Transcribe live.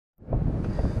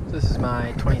This is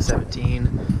my 2017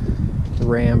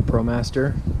 Ram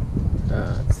ProMaster.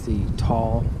 It's the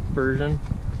tall version.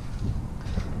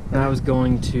 And I was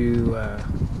going to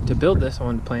build this. I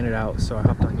wanted to plan it out, so I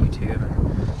hopped on YouTube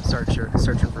and started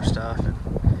searching for stuff. And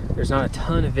there's not a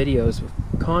ton of videos with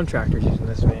contractors using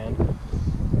this van.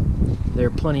 There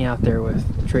are plenty out there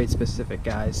with trade-specific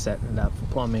guys setting it up for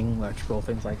plumbing, electrical,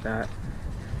 things like that.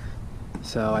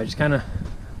 So I just kind of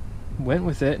went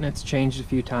with it, and it's changed a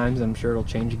few times. I'm sure it'll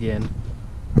change again.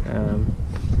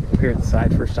 Up here at the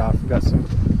side, first off, we've got some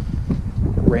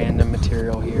random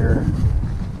material here.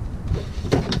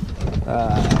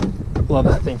 Love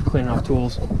that thing for cleaning off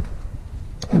tools.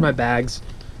 My bags.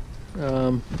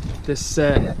 This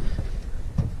set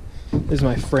is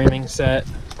my framing set.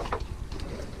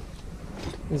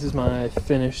 This is my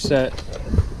finish set.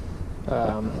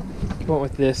 Went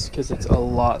with this because it's a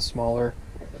lot smaller.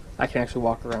 I can actually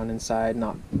walk around inside,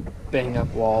 not bang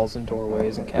up walls and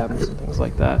doorways and cabinets and things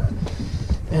like that.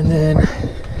 And then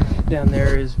down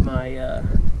there is my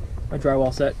my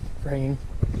drywall set for hanging.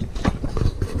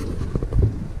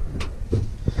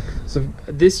 So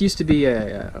this used to be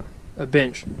a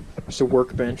bench, just a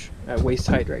workbench at waist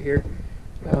height right here.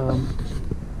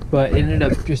 But it ended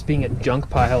up just being a junk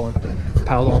pile, and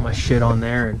piled all my shit on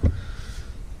there, and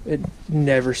it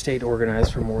never stayed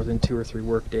organized for more than 2 or 3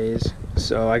 work days.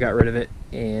 So I got rid of it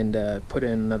and put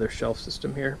in another shelf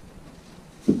system here.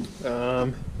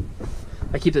 I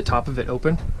keep the top of it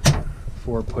open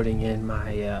for putting in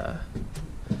my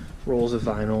rolls of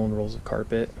vinyl and rolls of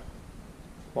carpet,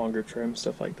 longer trim,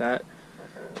 stuff like that.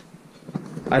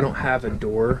 I don't have a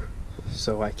door,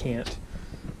 so I can't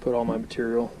put all my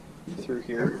material through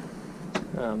here.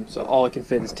 So all I can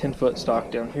fit is 10-foot stock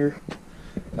down here.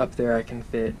 Up there I can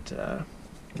fit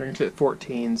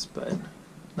 14s, but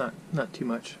not too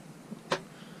much.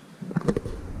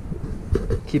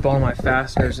 Keep all my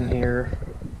fasteners in here,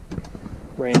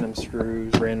 random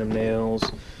screws, random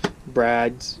nails,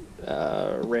 brads,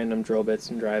 random drill bits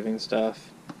and driving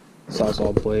stuff,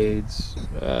 sawzall blades,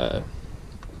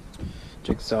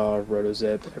 jigsaw,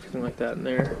 rotozip, everything like that in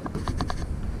there.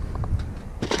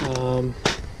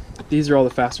 These are all the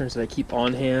fasteners that I keep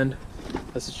on hand.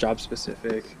 This is job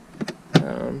specific.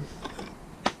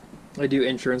 I do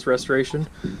insurance restoration,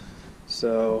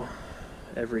 so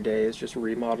every day is just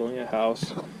remodeling a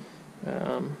house.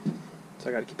 So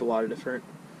I got to keep a lot of different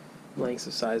lengths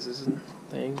of sizes and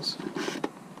things.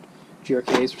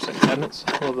 GRKs for second cabinets,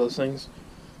 all of those things.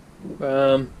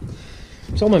 So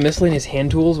all my miscellaneous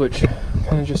hand tools, which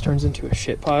kind of just turns into a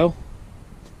shit pile.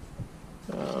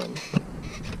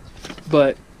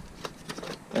 But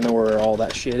I know where all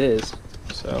that shit is,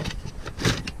 so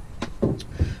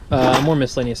more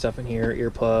miscellaneous stuff in here: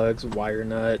 earplugs, wire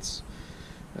nuts,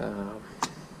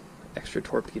 extra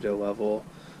torpedo level,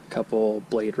 a couple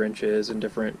blade wrenches, and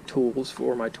different tools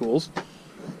for my tools.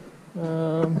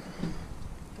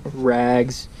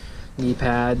 Rags, knee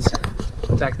pads.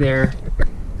 Back there,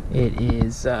 it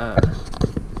is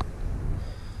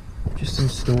just some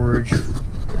storage.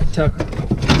 I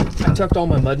tucked all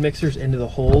my mud mixers into the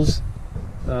holes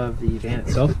of the van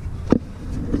itself.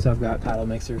 So I've got paddle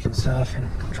mixers and stuff and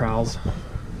trowels.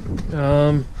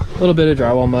 A little bit of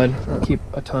drywall mud. I'll keep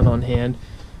a ton on hand,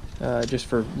 just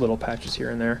for little patches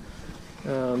here and there.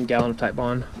 Gallon of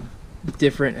Titebond.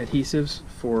 Different adhesives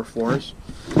for floors,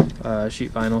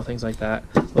 sheet vinyl, things like that.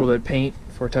 A little bit of paint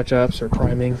for touch-ups or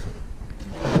priming.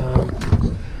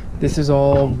 This is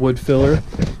all wood filler,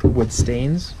 wood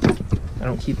stains. I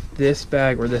don't keep this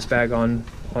bag or this bag on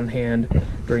hand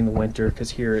during the winter,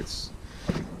 because here it's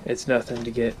nothing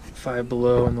to get 5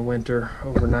 below in the winter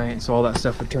overnight, so all that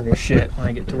stuff would turn to shit when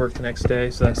I get to work the next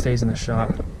day, so that stays in the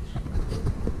shop.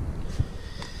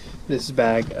 This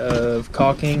bag of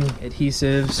caulking,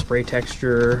 adhesive, spray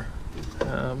texture,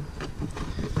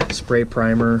 spray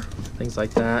primer, things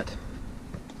like that.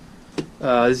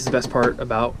 This is the best part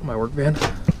about my work van.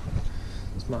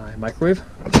 It's my microwave.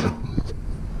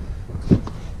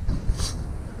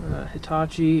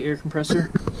 Hitachi air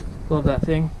compressor. Love that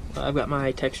thing. I've got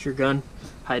my texture gun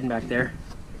hiding back there.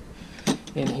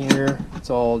 In here, it's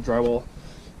all drywall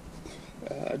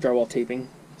taping,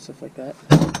 stuff like that.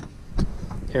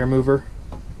 Air mover.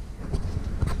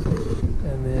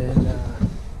 And then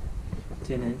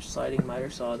 10-inch sliding miter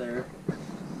saw there.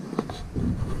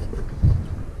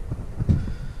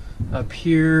 Up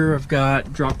here, I've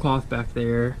got drop cloth back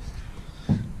there.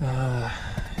 The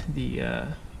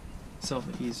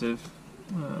self-adhesive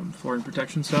flooring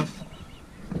protection stuff.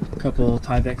 A couple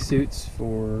Tyvek suits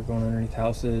for going underneath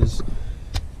houses.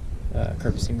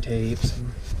 Carpet seam tape,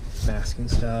 some masking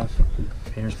stuff.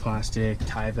 Painter's plastic,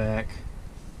 Tyvek.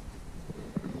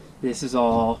 This is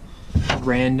all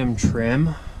random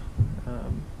trim.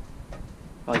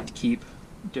 I like to keep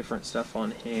different stuff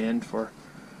on hand for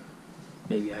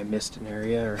maybe I missed an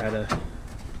area or had a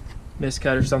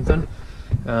miscut or something.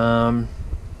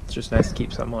 It's just nice to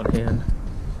keep something on hand.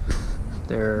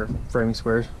 They're framing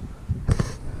squares.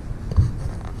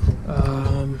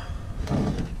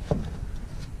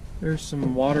 There's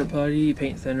some water putty,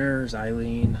 paint thinner,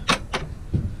 xylene,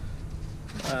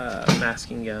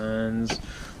 masking guns,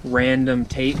 random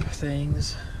tape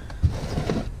things.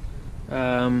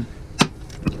 There's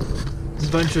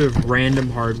a bunch of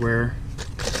random hardware,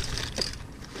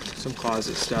 some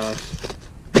closet stuff,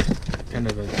 kind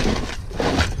of a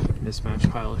mismatched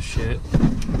pile of shit.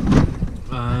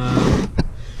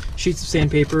 Sheets of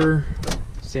sandpaper,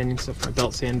 sanding stuff for my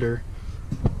belt sander.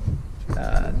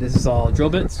 This is all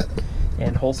drill bits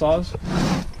and hole saws.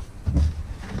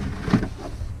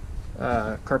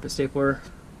 Carpet stapler,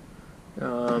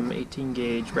 18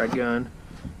 gauge brad gun,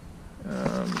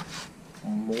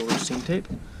 more seam tape.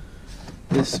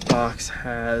 This box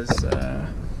has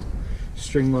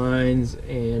string lines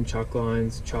and chalk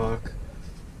lines, chalk,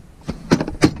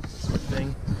 sort of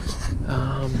thing.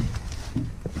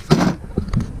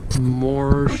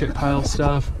 More shit pile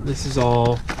stuff. This is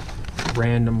all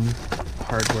random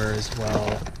hardware as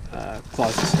well.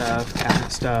 Closet stuff,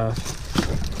 cabinet stuff,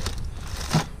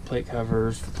 plate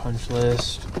covers for punch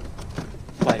list,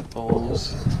 light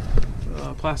bulbs,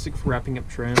 plastic for wrapping up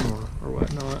trim or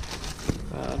whatnot,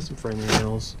 some framing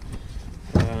nails,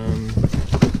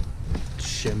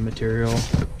 shim material,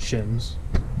 shims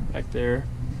back there,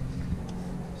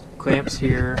 clamps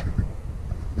here,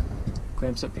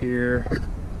 clamps up here,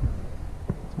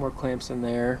 some more clamps in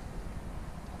there.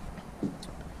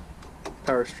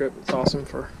 Power strip, it's awesome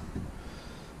for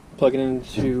plugging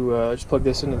into, just plug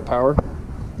this into the power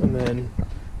and then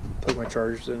plug my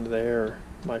chargers into there,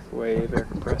 microwave, air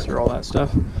compressor, all that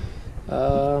stuff.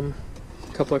 A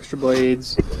couple extra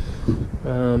blades,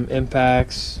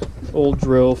 impacts, old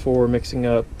drill for mixing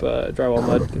up drywall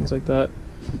mud, things like that.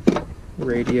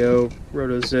 Radio,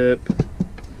 roto zip,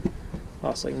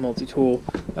 oscillating multi-tool,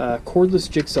 cordless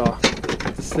jigsaw.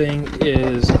 This thing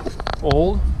is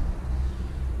old.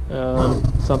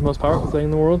 It's not the most powerful thing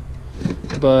in the world,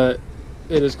 but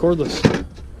it is cordless.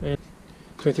 And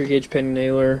 23 gauge pen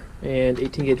nailer and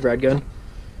 18 gauge brad gun,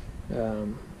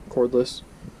 cordless.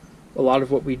 A lot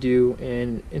of what we do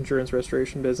in insurance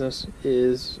restoration business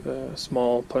is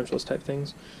small punchless type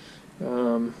things.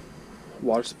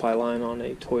 Water supply line on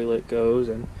a toilet goes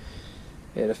and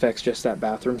it affects just that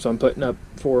bathroom, so I'm putting up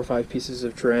 4 or 5 pieces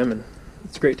of trim, and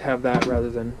it's great to have that rather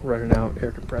than running out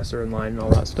air compressor and line and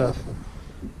all that stuff.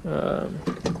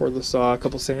 Cordless saw, a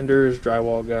couple sanders,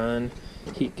 drywall gun,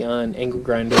 heat gun, angle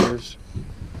grinders,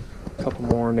 a couple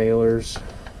more nailers.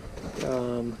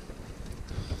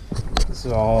 This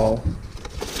is all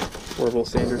orbital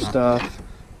sander stuff.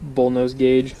 Bullnose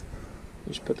gauge, you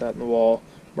just put that in the wall,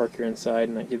 mark your inside,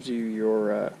 and that gives you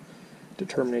your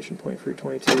determination point for your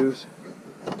 22s.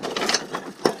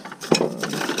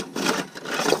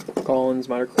 Collins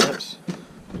miter clamps.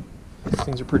 These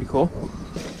things are pretty cool.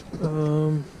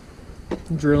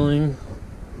 Drilling,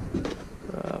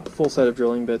 full set of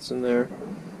drilling bits in there.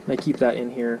 I keep that in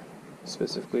here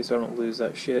specifically so I don't lose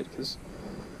that shit, because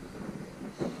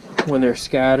when they're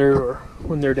scattered or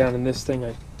when they're down in this thing,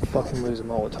 I fucking lose them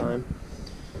all the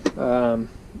time.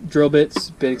 Drill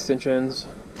bits, bit extensions,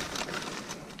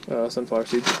 sunflower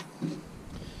seeds,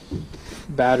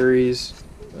 batteries,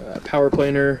 power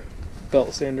planer,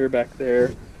 belt sander back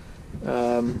there,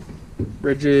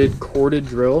 rigid corded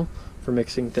drill for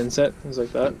mixing thin set, things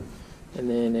like that, and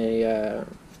then a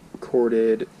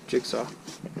corded jigsaw.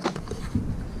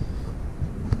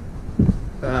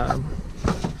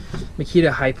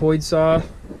 Makita hypoid saw,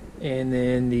 and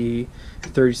then the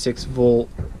 36 volt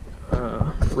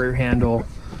rear handle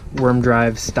worm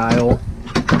drive style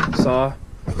saw.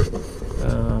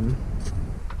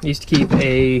 Used to keep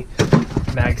a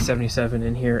Mag 77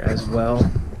 in here as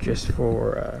well, just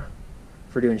for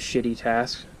doing shitty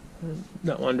tasks.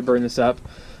 Not wanting to burn this up,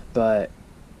 but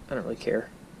I don't really care.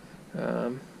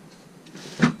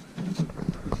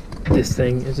 This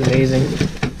thing is amazing.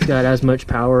 It's got as much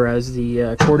power as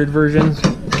the corded versions,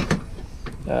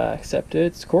 except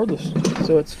it's cordless,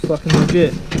 so it's fucking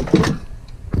legit.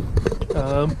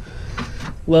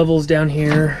 Levels down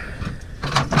here,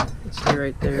 stay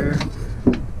right there.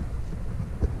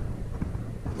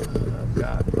 I've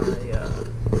got my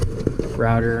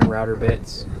router and router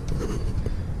bits,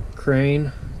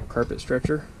 crane, carpet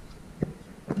stretcher,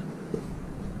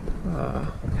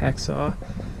 hacksaw.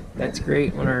 That's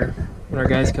great when our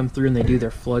guys come through and they do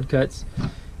their flood cuts.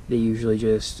 they usually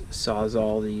just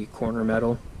sawzall the corner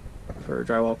metal for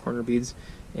drywall corner beads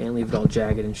and leave it all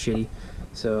jagged and shitty.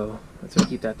 So that's what I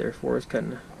keep that there for, is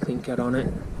cutting a clean cut on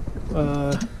it.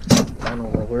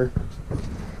 Vinyl roller.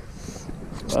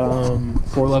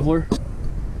 4-leveler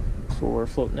for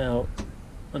floating out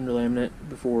under laminate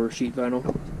before sheet vinyl.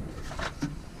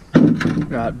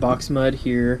 Got box mud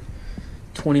here,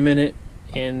 20-minute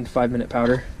and 5-minute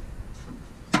powder.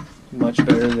 Much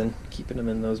better than keeping them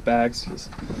in those bags, because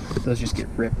those just get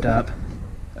ripped up.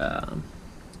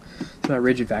 It's not a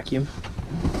rigid vacuum.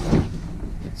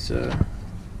 It's a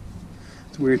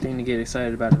weird thing to get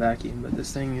excited about a vacuum, but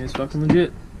this thing is fucking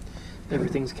legit.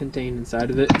 Everything's contained inside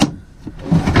of it,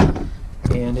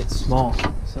 and it's small.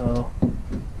 So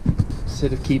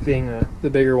instead of keeping the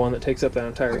bigger one that takes up that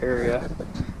entire area,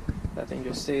 that thing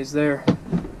just stays there,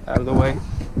 out of the way.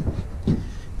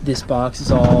 This box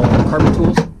is all carpet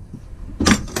tools.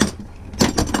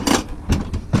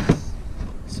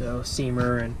 So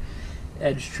seamer and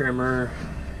edge trimmer,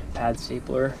 pad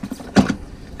stapler,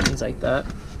 things like that.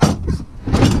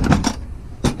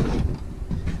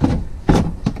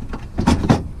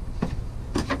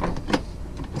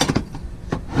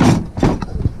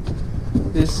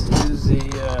 This is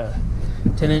a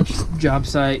 10-inch job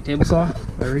site table saw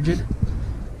by Rigid.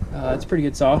 It's a pretty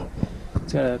good saw.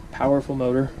 It's got a powerful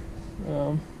motor.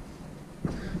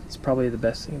 It's probably the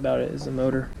best thing about it is the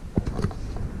motor.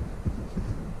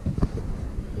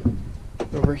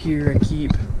 Over here I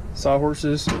keep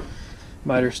sawhorses,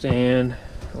 miter stand,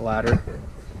 a ladder.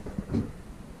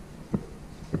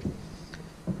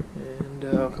 And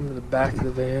I'll come to the back of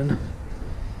the van.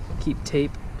 Keep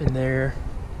tape in there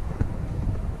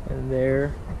and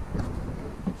there.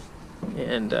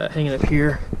 And hanging up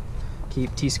here,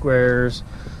 keep T-squares,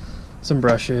 some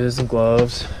brushes and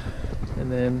gloves, and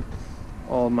then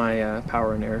all my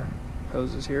power and air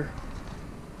hoses here.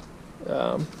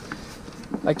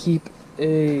 I keep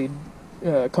a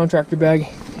contractor bag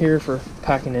here for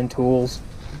packing in tools.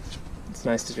 It's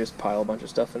nice to just pile a bunch of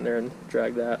stuff in there and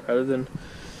drag that rather than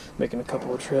making a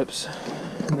couple of trips.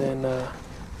 And then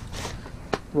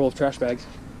roll of trash bags.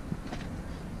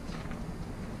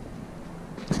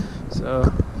 So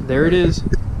there it is,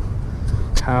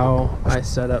 how I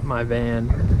set up my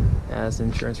van as an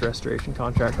insurance restoration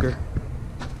contractor.